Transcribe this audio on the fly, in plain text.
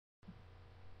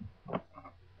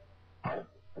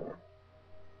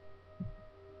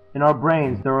In our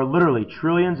brains, there are literally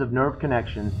trillions of nerve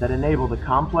connections that enable the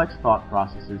complex thought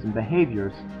processes and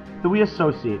behaviors that we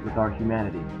associate with our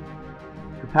humanity.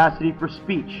 Capacity for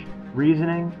speech,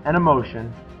 reasoning, and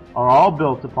emotion are all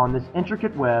built upon this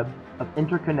intricate web of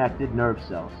interconnected nerve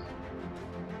cells.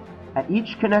 At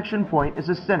each connection point is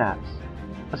a synapse,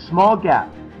 a small gap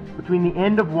between the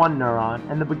end of one neuron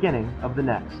and the beginning of the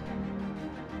next.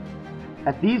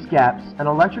 At these gaps, an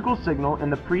electrical signal in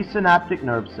the presynaptic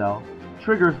nerve cell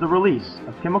triggers the release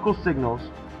of chemical signals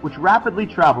which rapidly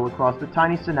travel across the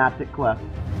tiny synaptic cleft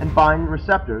and bind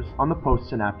receptors on the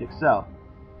postsynaptic cell.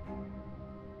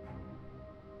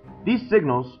 These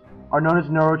signals are known as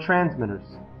neurotransmitters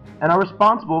and are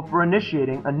responsible for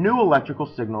initiating a new electrical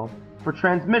signal for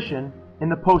transmission in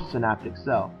the postsynaptic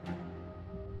cell.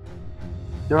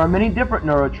 There are many different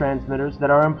neurotransmitters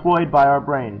that are employed by our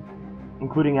brain,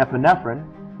 including epinephrine,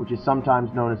 which is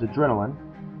sometimes known as adrenaline,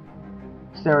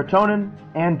 serotonin,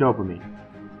 and dopamine.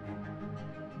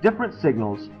 Different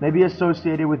signals may be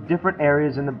associated with different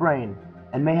areas in the brain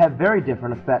and may have very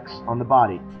different effects on the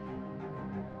body.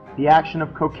 The action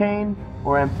of cocaine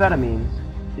or amphetamines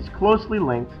is closely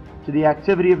linked to the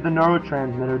activity of the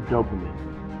neurotransmitter dopamine.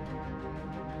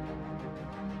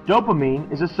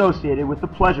 Dopamine is associated with the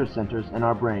pleasure centers in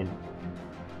our brain.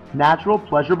 Natural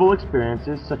pleasurable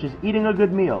experiences such as eating a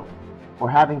good meal or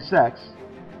having sex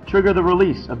trigger the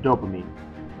release of dopamine.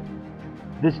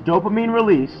 This dopamine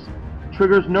release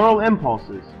triggers neural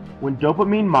impulses when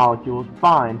dopamine molecules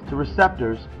bind to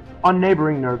receptors on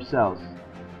neighboring nerve cells.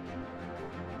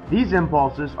 These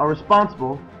impulses are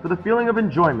responsible for the feeling of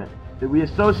enjoyment that we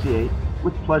associate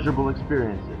with pleasurable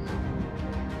experiences.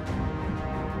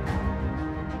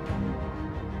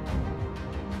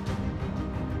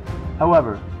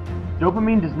 However,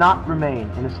 dopamine does not remain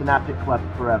in the synaptic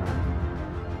cleft forever.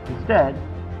 Instead,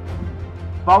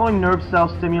 following nerve cell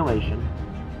stimulation,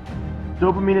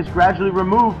 dopamine is gradually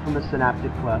removed from the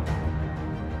synaptic cleft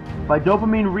by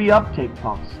dopamine reuptake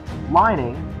pumps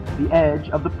lining the edge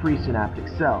of the presynaptic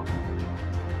cell.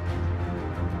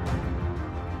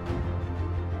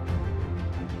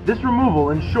 This removal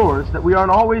ensures that we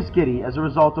aren't always giddy as a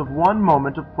result of one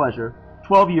moment of pleasure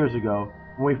 12 years ago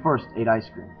when we first ate ice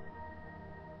cream.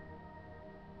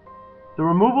 The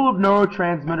removal of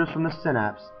neurotransmitters from the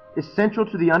synapse is central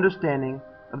to the understanding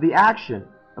of the action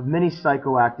of many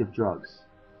psychoactive drugs.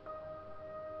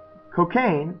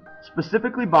 Cocaine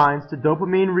specifically binds to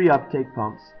dopamine reuptake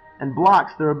pumps and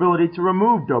blocks their ability to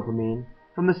remove dopamine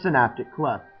from the synaptic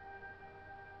cleft.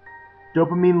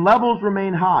 Dopamine levels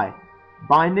remain high,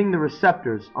 binding the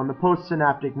receptors on the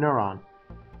postsynaptic neuron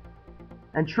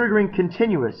and triggering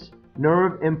continuous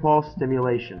nerve impulse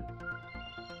stimulation.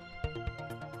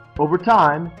 Over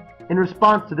time, in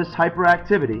response to this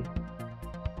hyperactivity,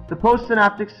 the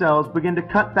postsynaptic cells begin to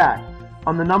cut back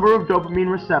on the number of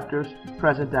dopamine receptors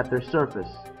present at their surface.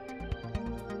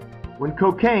 When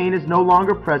cocaine is no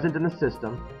longer present in the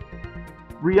system,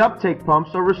 reuptake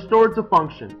pumps are restored to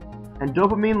function and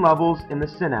dopamine levels in the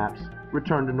synapse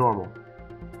return to normal.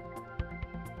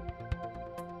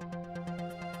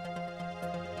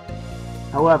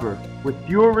 However, with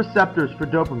fewer receptors for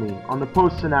dopamine on the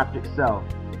postsynaptic cell,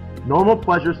 normal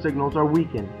pleasure signals are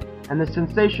weakened and the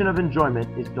sensation of enjoyment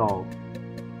is dulled.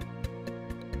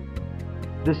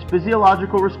 This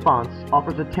physiological response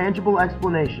offers a tangible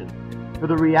explanation for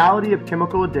the reality of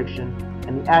chemical addiction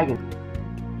and the agony